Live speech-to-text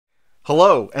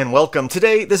Hello and welcome.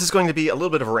 Today this is going to be a little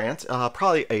bit of a rant,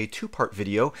 probably a two-part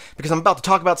video, because I'm about to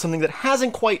talk about something that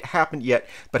hasn't quite happened yet,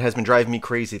 but has been driving me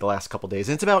crazy the last couple days.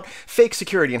 And it's about fake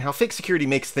security and how fake security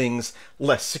makes things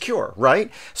less secure,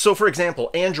 right? So for example,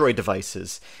 Android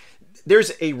devices.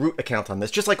 There's a root account on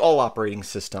this, just like all operating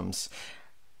systems.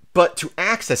 But to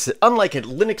access it, unlike a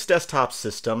Linux desktop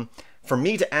system, for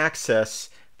me to access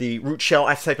the root shell,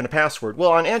 I have to type in a password. Well,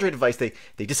 on an Android device, they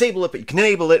disable it, but you can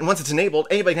enable it, and once it's enabled,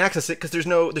 anybody can access it because there's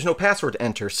no password to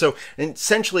enter. So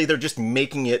essentially, they're just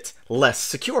making it less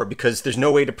secure because there's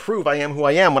no way to prove I am who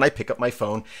I am when I pick up my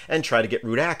phone and try to get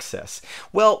root access.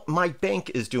 Well, my bank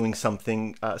is doing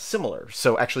something similar.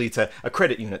 So actually, it's a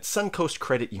credit unit, Suncoast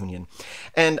Credit Union,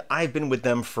 and I've been with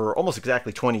them for almost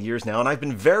exactly 20 years now, and I've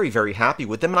been very, very happy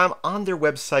with them. And I'm on their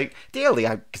website daily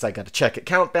because I got to check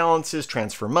account balances,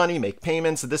 transfer money, make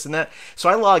payments, this and that. So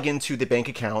I log into the bank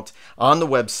account on the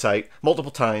website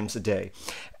multiple times a day.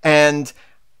 And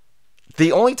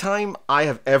the only time I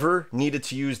have ever needed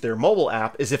to use their mobile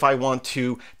app is if I want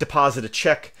to deposit a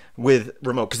check with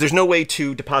remote, because there's no way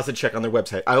to deposit a check on their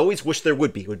website. I always wish there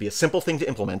would be. It would be a simple thing to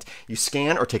implement. You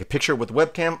scan or take a picture with the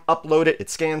webcam, upload it, it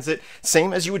scans it,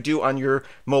 same as you would do on your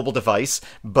mobile device,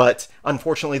 but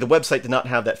unfortunately the website did not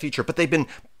have that feature. But they've been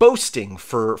boasting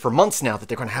for months now that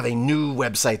they're going to have a new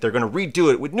website, they're going to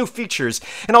redo it with new features,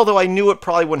 and although I knew it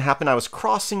probably wouldn't happen, I was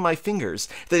crossing my fingers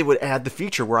that they would add the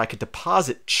feature where I could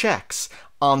deposit checks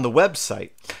on the website.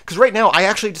 Because right now I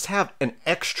actually just have an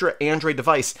extra Android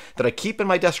device that I keep in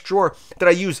my desk drawer that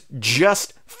I use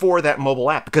just for that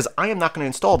mobile app, because I am not going to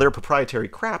install their proprietary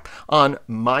crap on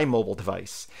my mobile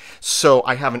device. So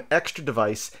I have an extra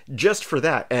device just for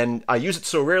that, and I use it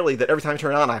so rarely that every time I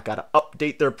turn it on I've got to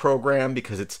update their program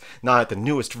because it's not at the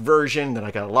newest version, then I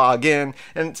got to log in,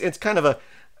 and it's kind of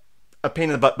a pain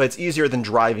in the butt, but it's easier than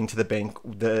driving to the bank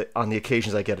on the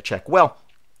occasions I get a check. Well,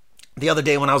 the other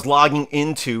day when I was logging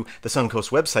into the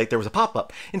Suncoast website, there was a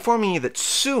pop-up informing me that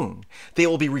soon they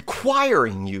will be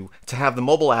requiring you to have the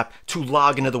mobile app to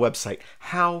log into the website.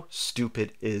 How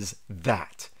stupid is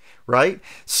that? Right?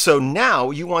 So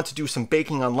now you want to do some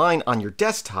baking online on your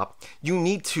desktop, you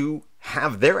need to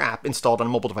have their app installed on a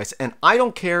mobile device. And I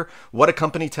don't care what a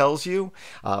company tells you,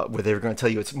 whether they're going to tell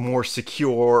you it's more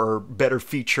secure or better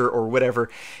feature or whatever,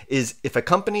 is if a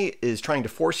company is trying to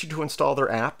force you to install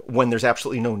their app when there's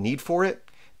absolutely no need for it,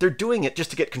 they're doing it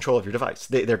just to get control of your device.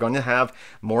 They're going to have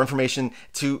more information.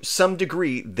 To some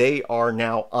degree, they are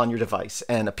now on your device.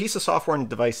 And a piece of software on your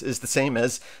device is the same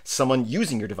as someone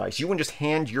using your device. You wouldn't just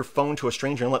hand your phone to a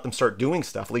stranger and let them start doing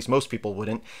stuff. At least most people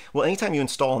wouldn't. Well, anytime you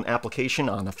install an application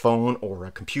on a phone or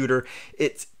a computer,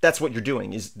 that's what you're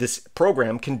doing. Is this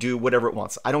program can do whatever it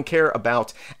wants. I don't care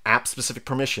about app-specific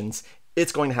permissions.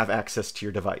 It's going to have access to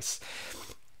your device.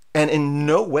 And in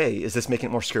no way is this making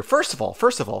it more secure. First of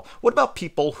all, what about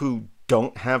people who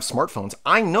don't have smartphones?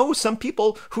 I know some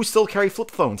people who still carry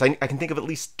flip phones. I can think of at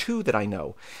least two that I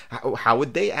know. How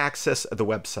would they access the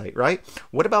website, right?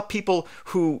 What about people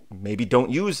who maybe don't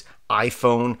use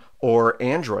iPhone or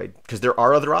Android? Because there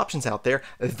are other options out there.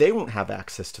 They won't have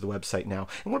access to the website now.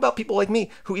 And what about people like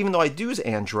me who, even though I do use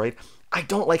Android, I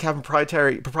don't like having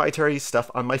proprietary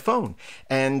stuff on my phone?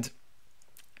 And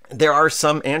there are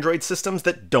some Android systems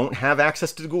that don't have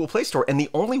access to the Google Play Store, and the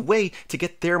only way to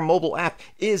get their mobile app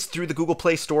is through the Google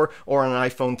Play Store or on an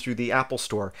iPhone through the Apple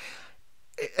Store.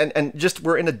 And just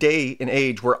we're in a day and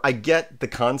age where I get the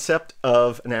concept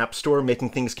of an app store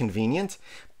making things convenient,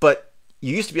 but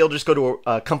you used to be able to just go to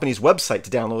a company's website to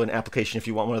download an application if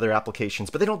you want one of their applications,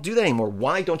 but they don't do that anymore.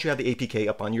 Why don't you have the APK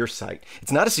up on your site?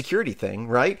 It's not a security thing,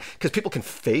 right? Because people can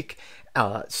fake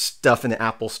stuff in the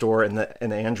Apple Store and the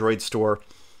Android Store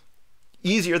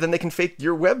easier than they can fake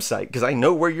your website, because I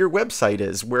know where your website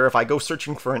is, where if I go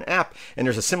searching for an app and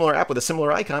there's a similar app with a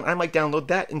similar icon, I might download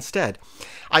that instead.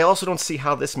 I also don't see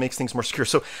how this makes things more secure.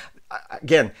 So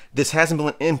again, this hasn't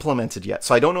been implemented yet,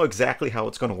 so I don't know exactly how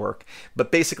it's going to work,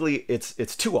 but basically it's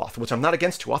 2auth, which I'm not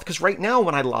against 2auth, because right now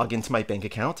when I log into my bank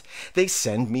account, they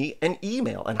send me an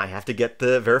email and I have to get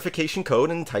the verification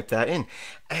code and type that in.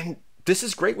 And this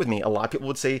is great with me. A lot of people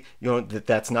would say, that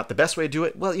that's not the best way to do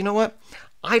it. Well, you know what?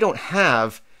 I don't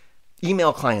have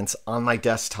email clients on my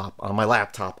desktop, on my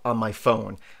laptop, on my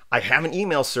phone. I have an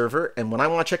email server, and when I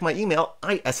want to check my email,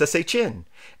 I SSH in,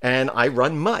 and I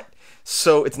run MUT.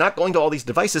 So it's not going to all these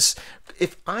devices.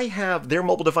 If I have their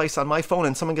mobile device on my phone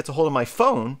and someone gets a hold of my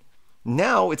phone,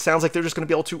 now it sounds like they're just going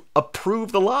to be able to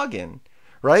approve the login,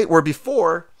 right? Where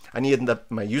before, I needed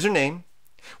my username,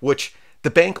 which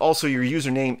the bank also, your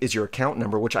username is your account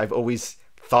number, which I've always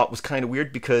thought was kind of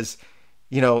weird because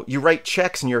you write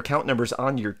checks and your account number's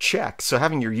on your check. So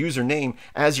having your username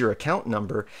as your account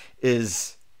number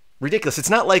is ridiculous. It's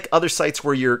not like other sites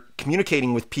where you're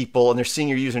communicating with people and they're seeing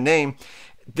your username.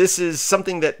 This is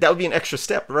something that would be an extra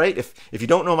step, right? If you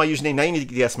don't know my username, now you need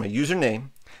to guess my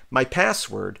username, my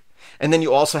password, and then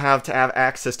you also have to have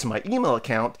access to my email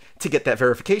account to get that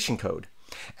verification code.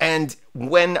 And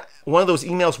when one of those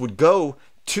emails would go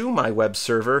to my web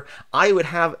server, I would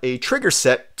have a trigger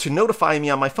set to notify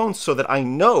me on my phone so that I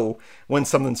know when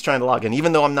someone's trying to log in.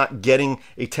 Even though I'm not getting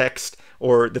a text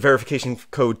or the verification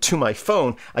code to my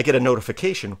phone, I get a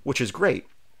notification, which is great.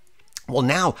 Well,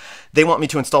 now they want me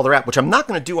to install their app, which I'm not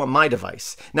going to do on my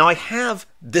device. Now I have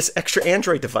this extra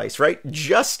Android device, right?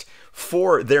 Just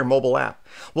for their mobile app.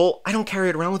 Well, I don't carry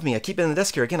it around with me. I keep it in the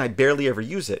desk here. Again, I barely ever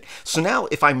use it. So now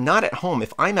if I'm not at home,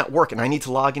 if I'm at work and I need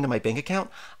to log into my bank account,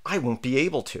 I won't be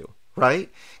able to,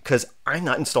 right? Because I'm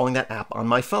not installing that app on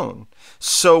my phone.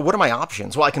 So what are my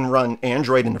options? Well, I can run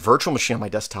Android in a virtual machine on my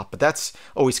desktop, but that's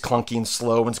always clunky and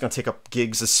slow and it's going to take up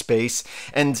gigs of space.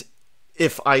 And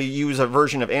if I use a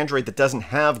version of Android that doesn't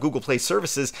have Google Play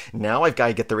services, now I've got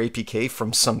to get their APK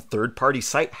from some third-party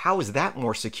site. How is that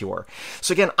more secure?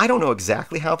 So again, I don't know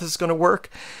exactly how this is going to work.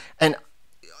 And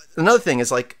another thing is,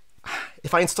 like,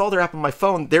 if I install their app on my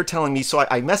phone, they're telling me, so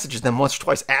I messaged them once or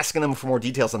twice asking them for more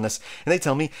details on this, and they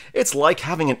tell me it's like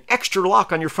having an extra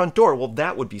lock on your front door. Well,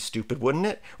 that would be stupid, wouldn't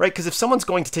it? Right? Because if someone's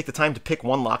going to take the time to pick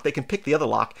one lock, they can pick the other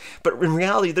lock, but in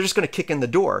reality, they're just going to kick in the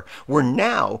door. Where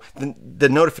now, the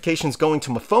notification's going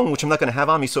to my phone, which I'm not going to have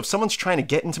on me, so if someone's trying to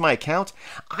get into my account,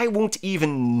 I won't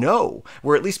even know.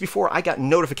 Where at least before, I got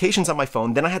notifications on my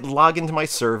phone, then I had to log into my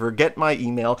server, get my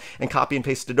email, and copy and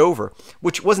paste it over,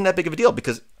 which wasn't that big of a deal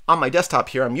because on my desktop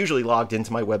here, I'm usually logged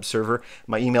into my web server,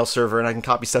 my email server, and I can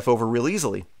copy stuff over real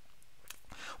easily.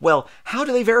 Well, how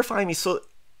do they verify me? So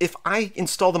if I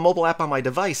install the mobile app on my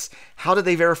device, how do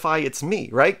they verify it's me,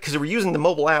 right? Because we're using the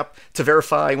mobile app to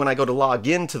verify when I go to log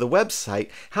in to the website.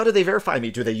 How do they verify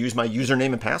me? Do they use my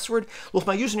username and password? Well, if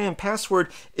my username and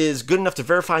password is good enough to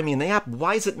verify me in the app,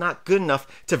 why is it not good enough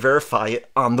to verify it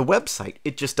on the website?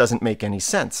 It just doesn't make any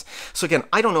sense. So again,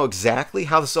 I don't know exactly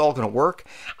how this is all going to work.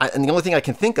 And the only thing I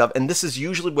can think of, and this is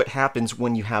usually what happens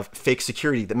when you have fake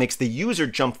security that makes the user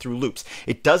jump through loops.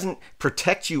 It doesn't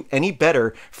protect you any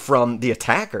better from the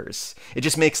attack. It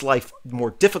just makes life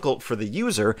more difficult for the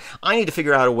user. I need to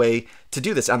figure out a way to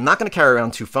do this. I'm not going to carry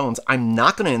around two phones. I'm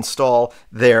not going to install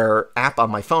their app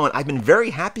on my phone. I've been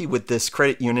very happy with this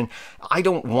credit union. I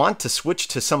don't want to switch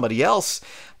to somebody else.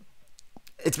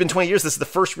 It's been 20 years. This is the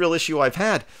first real issue I've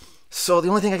had. So the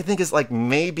only thing I can think is, like,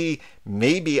 maybe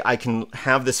I can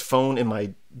have this phone in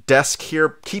my desk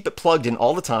here, keep it plugged in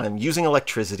all the time using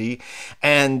electricity,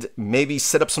 and maybe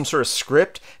set up some sort of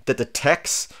script that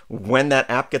detects when that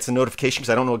app gets a notification, because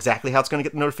I don't know exactly how it's going to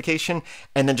get the notification,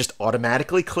 and then just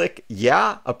automatically click,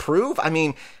 yeah, approve. I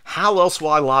mean, how else will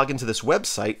I log into this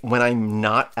website when I'm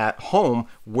not at home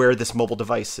where this mobile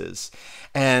device is?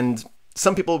 And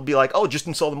some people would be like, oh, just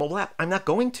install the mobile app. I'm not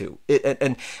going to.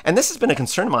 And this has been a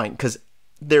concern of mine because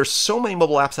there's so many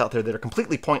mobile apps out there that are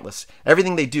completely pointless.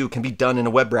 Everything they do can be done in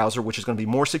a web browser, which is going to be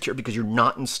more secure because you're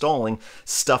not installing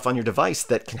stuff on your device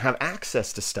that can have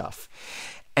access to stuff.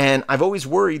 And I've always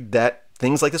worried that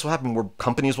things like this will happen where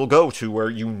companies will go to where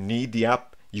you need the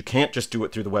app. You can't just do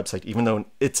it through the website,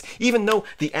 even though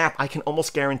the app, I can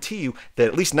almost guarantee you that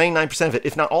at least 99% of it,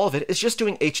 if not all of it, is just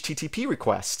doing HTTP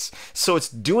requests. So it's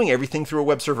doing everything through a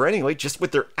web server anyway, just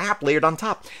with their app layered on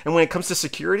top. And when it comes to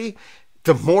security,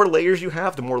 the more layers you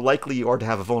have, the more likely you are to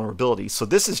have a vulnerability. So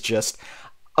this is just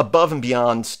above and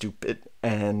beyond stupid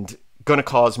and going to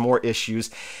cause more issues.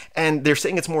 And they're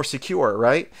saying it's more secure,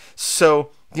 right?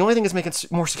 So the only thing that's making it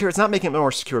more secure, it's not making it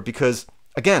more secure because,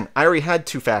 again, I already had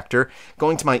two-factor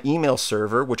going to my email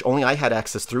server, which only I had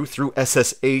access through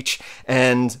SSH,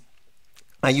 and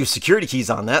I use security keys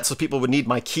on that, so people would need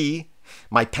my key,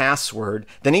 my password.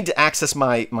 They need to access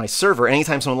my server.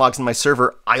 Anytime someone logs into my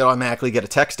server, I automatically get a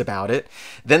text about it.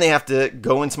 Then they have to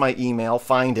go into my email,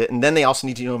 find it, and then they also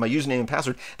need to know my username and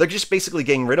password. They're just basically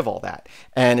getting rid of all that.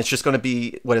 And it's just going to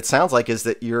be, what it sounds like is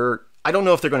that I don't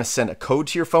know if they're going to send a code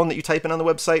to your phone that you type in on the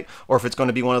website, or if it's going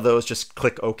to be one of those, just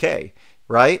click OK.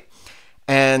 Right?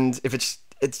 And if it's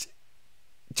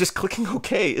just clicking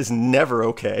OK is never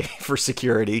okay for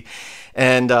security.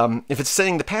 And if it's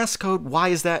setting the passcode, why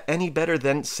is that any better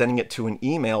than sending it to an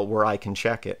email where I can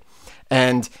check it?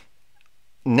 And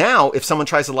now if someone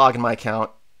tries to log in my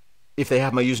account, if they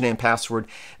have my username and password,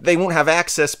 they won't have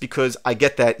access because I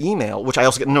get that email, which I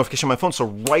also get a notification on my phone. So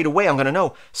right away, I'm going to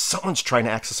know someone's trying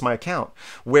to access my account.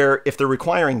 Where if they're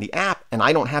requiring the app and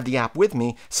I don't have the app with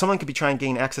me, someone could be trying to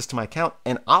gain access to my account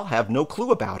and I'll have no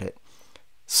clue about it.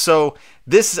 So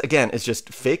this, again, is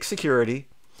just fake security.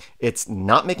 It's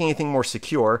not making anything more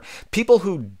secure. People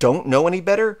who don't know any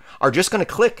better are just going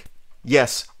to click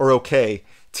yes or okay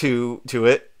to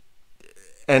it,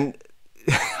 and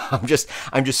I'm just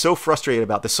so frustrated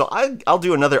about this. So I'll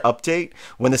do another update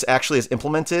when this actually is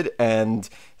implemented and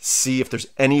see if there's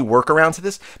any workaround to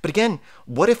this. But again,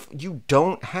 what if you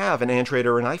don't have an Android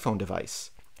or an iPhone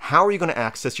device? How are you going to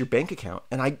access your bank account?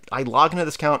 And I log into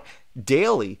this account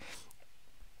daily.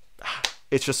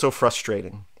 It's just so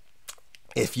frustrating.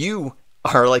 If you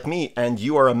are like me and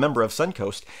you are a member of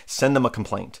Suncoast, send them a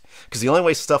complaint. Because the only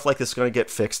way stuff like this is going to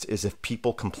get fixed is if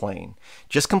people complain.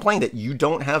 Just complain that you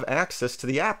don't have access to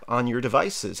the app on your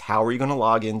devices. How are you going to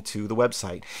log into the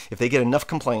website? If they get enough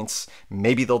complaints,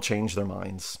 maybe they'll change their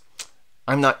minds.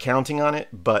 I'm not counting on it,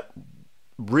 but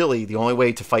really the only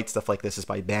way to fight stuff like this is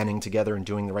by banding together and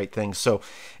doing the right thing. So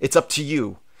it's up to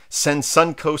you. Send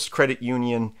Suncoast Credit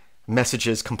Union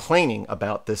messages complaining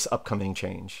about this upcoming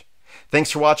change.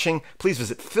 Thanks for watching. Please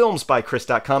visit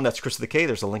filmsbychris.com. That's Chris with a K.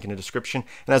 There's a link in the description.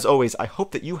 And as always, I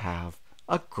hope that you have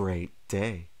a great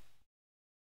day.